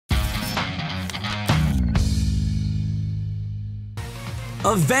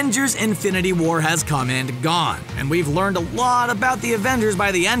Avengers Infinity War has come and gone, and we've learned a lot about the Avengers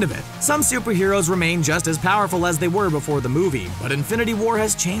by the end of it. Some superheroes remain just as powerful as they were before the movie, but Infinity War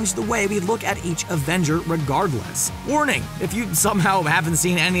has changed the way we look at each Avenger regardless. Warning, if you somehow haven't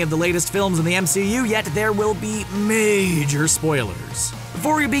seen any of the latest films in the MCU yet, there will be major spoilers.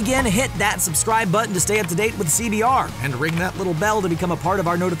 Before we begin, hit that subscribe button to stay up to date with CBR, and ring that little bell to become a part of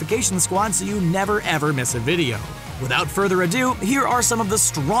our notification squad so you never ever miss a video. Without further ado, here are some of the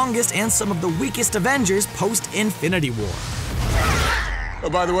strongest and some of the weakest Avengers post-Infinity War. Oh,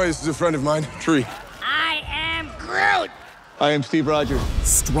 by the way, this is a friend of mine, Tree. I am Groot! I am Steve Rogers.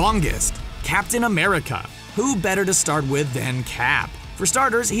 Strongest, Captain America. Who better to start with than Cap? For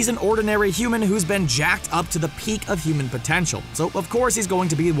starters, he's an ordinary human who's been jacked up to the peak of human potential, so of course he's going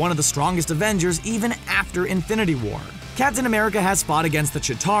to be one of the strongest Avengers even after Infinity War. Captain America has fought against the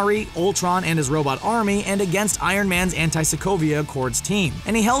Chitauri, Ultron and his robot army, and against Iron Man's Anti-Sokovia Accords team,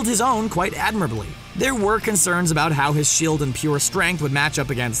 and he held his own quite admirably. There were concerns about how his shield and pure strength would match up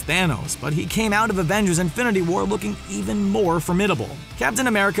against Thanos, but he came out of Avengers Infinity War looking even more formidable. Captain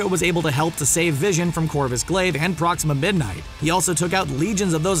America was able to help to save Vision from Corvus Glaive and Proxima Midnight. He also took out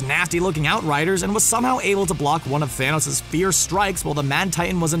legions of those nasty-looking Outriders and was somehow able to block one of Thanos' fierce strikes while the Mad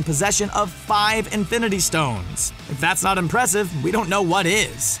Titan was in possession of 5 Infinity Stones. If that's not impressive, we don't know what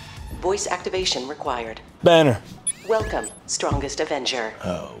is. Voice activation required. Banner. Welcome, strongest Avenger.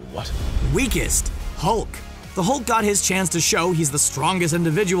 What? Weakest, Hulk. The Hulk got his chance to show he's the strongest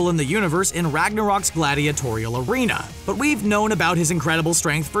individual in the universe in Ragnarok's gladiatorial arena. But we've known about his incredible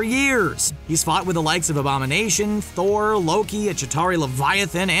strength for years. He's fought with the likes of Abomination, Thor, Loki, a Chitauri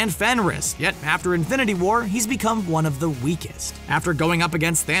Leviathan, and Fenris. Yet after Infinity War, he's become one of the weakest. After going up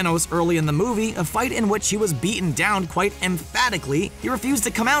against Thanos early in the movie, a fight in which he was beaten down quite emphatically, he refused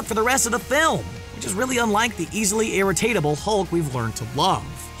to come out for the rest of the film, which is really unlike the easily irritatable Hulk we've learned to love.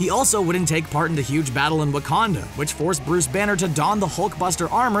 He also wouldn't take part in the huge battle in Wakanda, which forced Bruce Banner to don the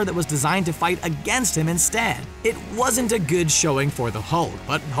Hulkbuster armor that was designed to fight against him instead. It wasn't a good showing for the Hulk,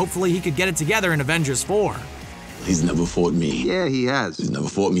 but hopefully he could get it together in Avengers 4. He's never fought me. Yeah, he has. He's never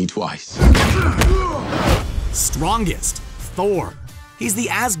fought me twice. Strongest, Thor. He's the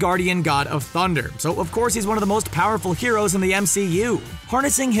Asgardian god of thunder, so of course he's one of the most powerful heroes in the MCU.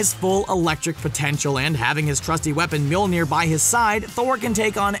 Harnessing his full electric potential and having his trusty weapon Mjolnir by his side, Thor can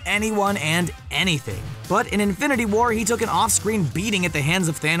take on anyone and anything. But in Infinity War, he took an off-screen beating at the hands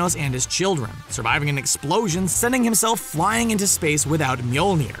of Thanos and his children, surviving an explosion, sending himself flying into space without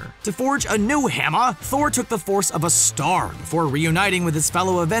Mjolnir. To forge a new hammer, Thor took the force of a star before reuniting with his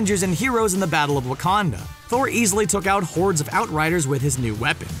fellow Avengers and heroes in the Battle of Wakanda. Thor easily took out hordes of Outriders with his new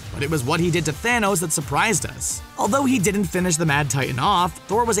weapon, but it was what he did to Thanos that surprised us. Although he didn't finish the Mad Titan off,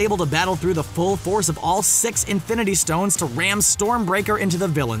 Thor was able to battle through the full force of all 6 Infinity Stones to ram Stormbreaker into the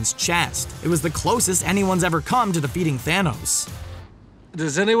villain's chest. It was the closest anyone's ever come to defeating Thanos.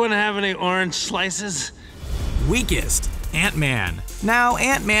 Does anyone have any orange slices? Weakest, Ant-Man. Now,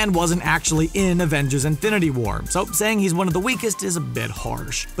 Ant-Man wasn't actually in Avengers Infinity War, so saying he's one of the weakest is a bit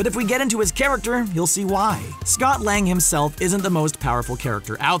harsh. But if we get into his character, you'll see why. Scott Lang himself isn't the most powerful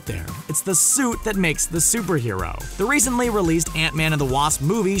character out there. It's the suit that makes the superhero. The recently released Ant-Man and the Wasp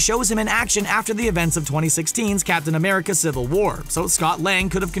movie shows him in action after the events of 2016's Captain America Civil War, so Scott Lang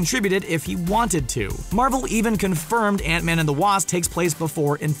could have contributed if he wanted to. Marvel even confirmed Ant-Man and the Wasp takes place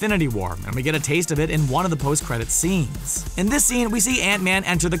before Infinity War, and we get a taste of it in one of the post-credit scenes. In this scene, we see Ant-Man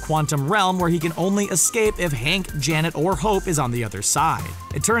enter the quantum realm where he can only escape if Hank, Janet, or Hope is on the other side.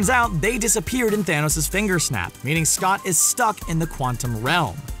 It turns out they disappeared in Thanos' finger snap, meaning Scott is stuck in the quantum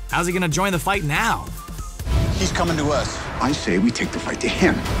realm. How's he gonna join the fight now? He's coming to us. I say we take the fight to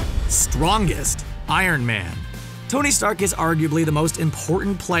him. Strongest, Iron Man. Tony Stark is arguably the most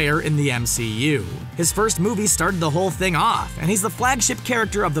important player in the MCU. His first movie started the whole thing off, and he's the flagship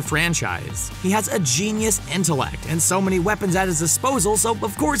character of the franchise. He has a genius intellect and so many weapons at his disposal, so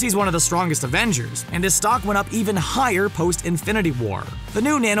of course he's one of the strongest Avengers, and his stock went up even higher post-Infinity War. The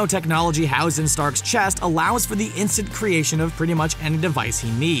new nanotechnology housed in Stark's chest allows for the instant creation of pretty much any device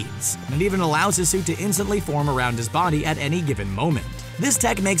he needs, and it even allows his suit to instantly form around his body at any given moment. This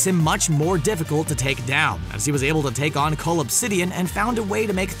tech makes him much more difficult to take down, as he was able to take on Cull Obsidian and found a way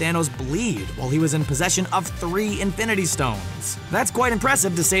to make Thanos bleed while he was in possession of 3 Infinity Stones. That's quite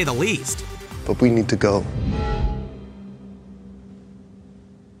impressive to say the least. But we need to go.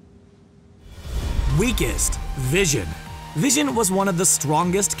 Weakest, Vision. Vision was one of the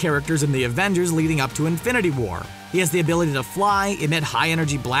strongest characters in the Avengers leading up to Infinity War. He has the ability to fly, emit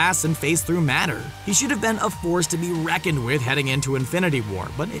high-energy blasts, and phase through matter. He should have been a force to be reckoned with heading into Infinity War,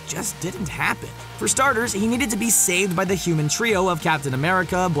 but it just didn't happen. For starters, he needed to be saved by the human trio of Captain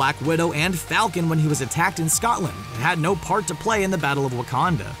America, Black Widow, and Falcon when he was attacked in Scotland, and had no part to play in the Battle of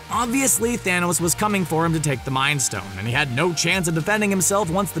Wakanda. Obviously, Thanos was coming for him to take the Mind Stone, and he had no chance of defending himself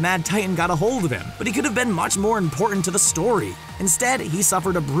once the Mad Titan got a hold of him, but he could have been much more important to the story. Instead, he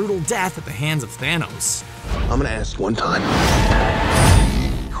suffered a brutal death at the hands of Thanos. I'm gonna ask one time.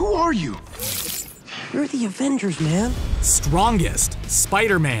 Who are you? You're the Avengers, man. Strongest,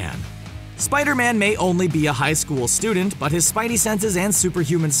 Spider-Man. Spider-Man may only be a high school student, but his spidey senses and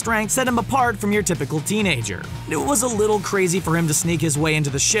superhuman strength set him apart from your typical teenager. It was a little crazy for him to sneak his way into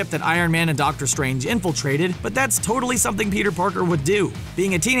the ship that Iron Man and Doctor Strange infiltrated, but that's totally something Peter Parker would do.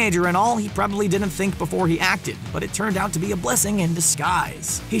 Being a teenager and all, he probably didn't think before he acted, but it turned out to be a blessing in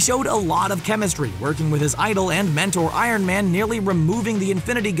disguise. He showed a lot of chemistry, working with his idol and mentor Iron Man, nearly removing the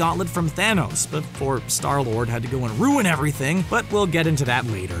Infinity Gauntlet from Thanos, before Star-Lord had to go and ruin everything, but we'll get into that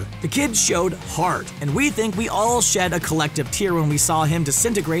later. The kid showed heart, and we think we all shed a collective tear when we saw him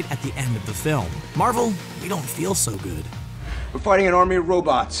disintegrate at the end of the film. Marvel, we don't feel so good. We're fighting an army of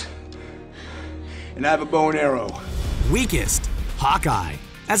robots. And I have a bow and arrow. Weakest, Hawkeye.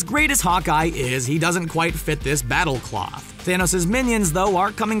 As great as Hawkeye is, he doesn't quite fit this battle cloth. Thanos' minions, though,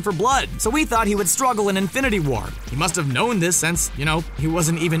 are coming for blood, so we thought he would struggle in Infinity War. He must have known this since, he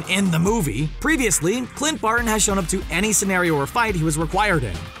wasn't even in the movie. Previously, Clint Barton has shown up to any scenario or fight he was required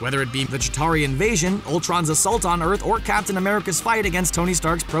in, whether it be the Chitauri invasion, Ultron's assault on Earth, or Captain America's fight against Tony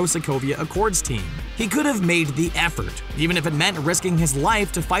Stark's pro-Sokovia Accords team. He could have made the effort, even if it meant risking his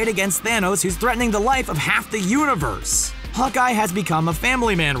life to fight against Thanos, who's threatening the life of half the universe. Hawkeye has become a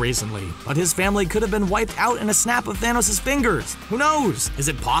family man recently, but his family could have been wiped out in a snap of Thanos' fingers. Who knows? Is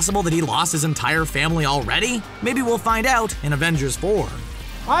it possible that he lost his entire family already? Maybe we'll find out in Avengers 4.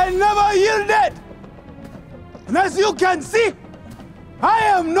 I never yielded! And as you can see, I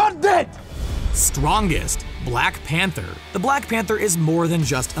am not dead! Strongest, Black Panther. The Black Panther is more than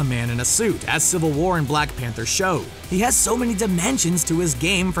just a man in a suit, as Civil War and Black Panther showed. He has so many dimensions to his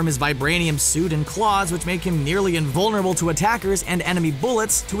game, from his vibranium suit and claws, which make him nearly invulnerable to attackers and enemy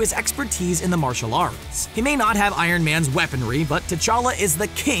bullets, to his expertise in the martial arts. He may not have Iron Man's weaponry, but T'Challa is the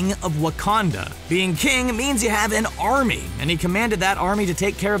king of Wakanda. Being king means you have an army, and he commanded that army to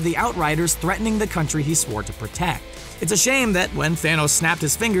take care of the Outriders threatening the country he swore to protect. It's a shame that when Thanos snapped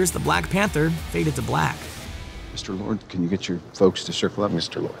his fingers, the Black Panther faded to black. Mr. Lord, can you get your folks to circle up?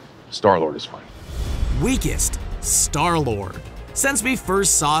 Mr. Lord. Star-Lord is fine. Weakest, Star-Lord. Since we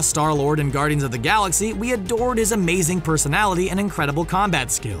first saw Star-Lord in Guardians of the Galaxy, we adored his amazing personality and incredible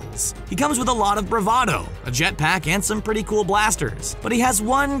combat skills. He comes with a lot of bravado, a jetpack, and some pretty cool blasters. But he has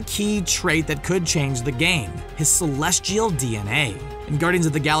one key trait that could change the game: his celestial DNA. In Guardians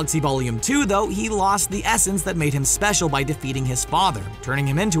of the Galaxy Volume 2, though, he lost the essence that made him special by defeating his father, turning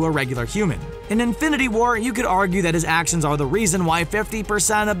him into a regular human. In Infinity War, you could argue that his actions are the reason why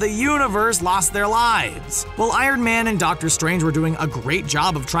 50% of the universe lost their lives. While Iron Man and Doctor Strange were doing a great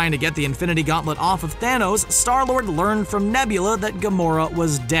job of trying to get the Infinity Gauntlet off of Thanos, Star-Lord learned from Nebula that Gamora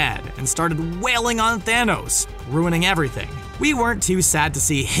was dead and started wailing on Thanos, ruining everything. We weren't too sad to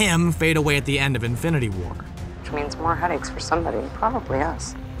see him fade away at the end of Infinity War. Which means more headaches for somebody, probably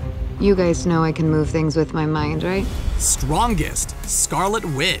us. You guys know I can move things with my mind, right? Strongest, Scarlet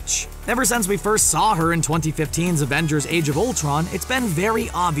Witch. Ever since we first saw her in 2015's Avengers Age of Ultron, it's been very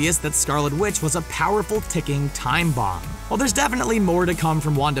obvious that Scarlet Witch was a powerful ticking time bomb. While there's definitely more to come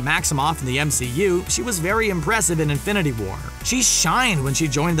from Wanda Maximoff in the MCU, she was very impressive in Infinity War. She shined when she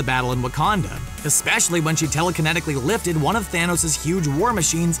joined the battle in Wakanda, especially when she telekinetically lifted one of Thanos' huge war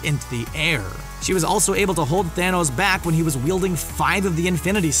machines into the air. She was also able to hold Thanos back when he was wielding 5 of the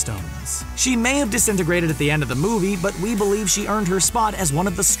Infinity Stones. She may have disintegrated at the end of the movie, but we believe she earned her spot as one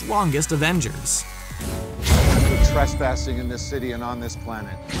of the strongest Avengers. We're trespassing in this city and on this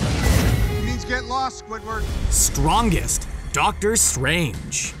planet. It means get lost, Squidward. Strongest, Doctor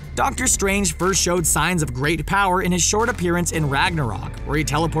Strange. Doctor Strange first showed signs of great power in his short appearance in Ragnarok, where he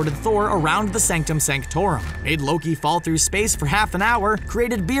teleported Thor around the Sanctum Sanctorum, made Loki fall through space for half an hour,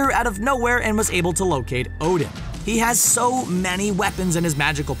 created beer out of nowhere, and was able to locate Odin. He has so many weapons in his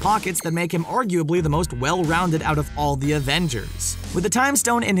magical pockets that make him arguably the most well-rounded out of all the Avengers. With the Time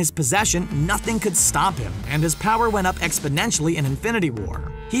Stone in his possession, nothing could stop him, and his power went up exponentially in Infinity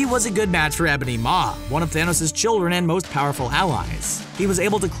War. He was a good match for Ebony Maw, one of Thanos' children and most powerful allies. He was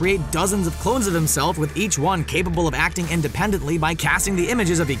able to create dozens of clones of himself, with each one capable of acting independently by casting the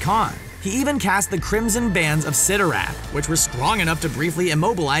images of Ikon. He even cast the Crimson Bands of Sidorak, which were strong enough to briefly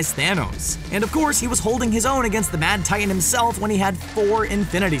immobilize Thanos. And of course, he was holding his own against the Mad Titan himself when he had 4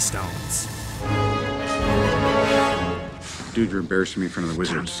 Infinity Stones. Dude, you're embarrassing me in front of the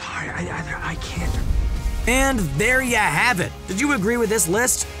wizards. I'm sorry, I can't. And there you have it. Did you agree with this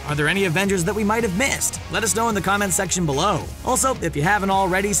list? Are there any Avengers that we might have missed? Let us know in the comments section below. Also, if you haven't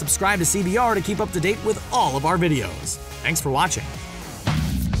already, subscribe to CBR to keep up to date with all of our videos. Thanks for watching.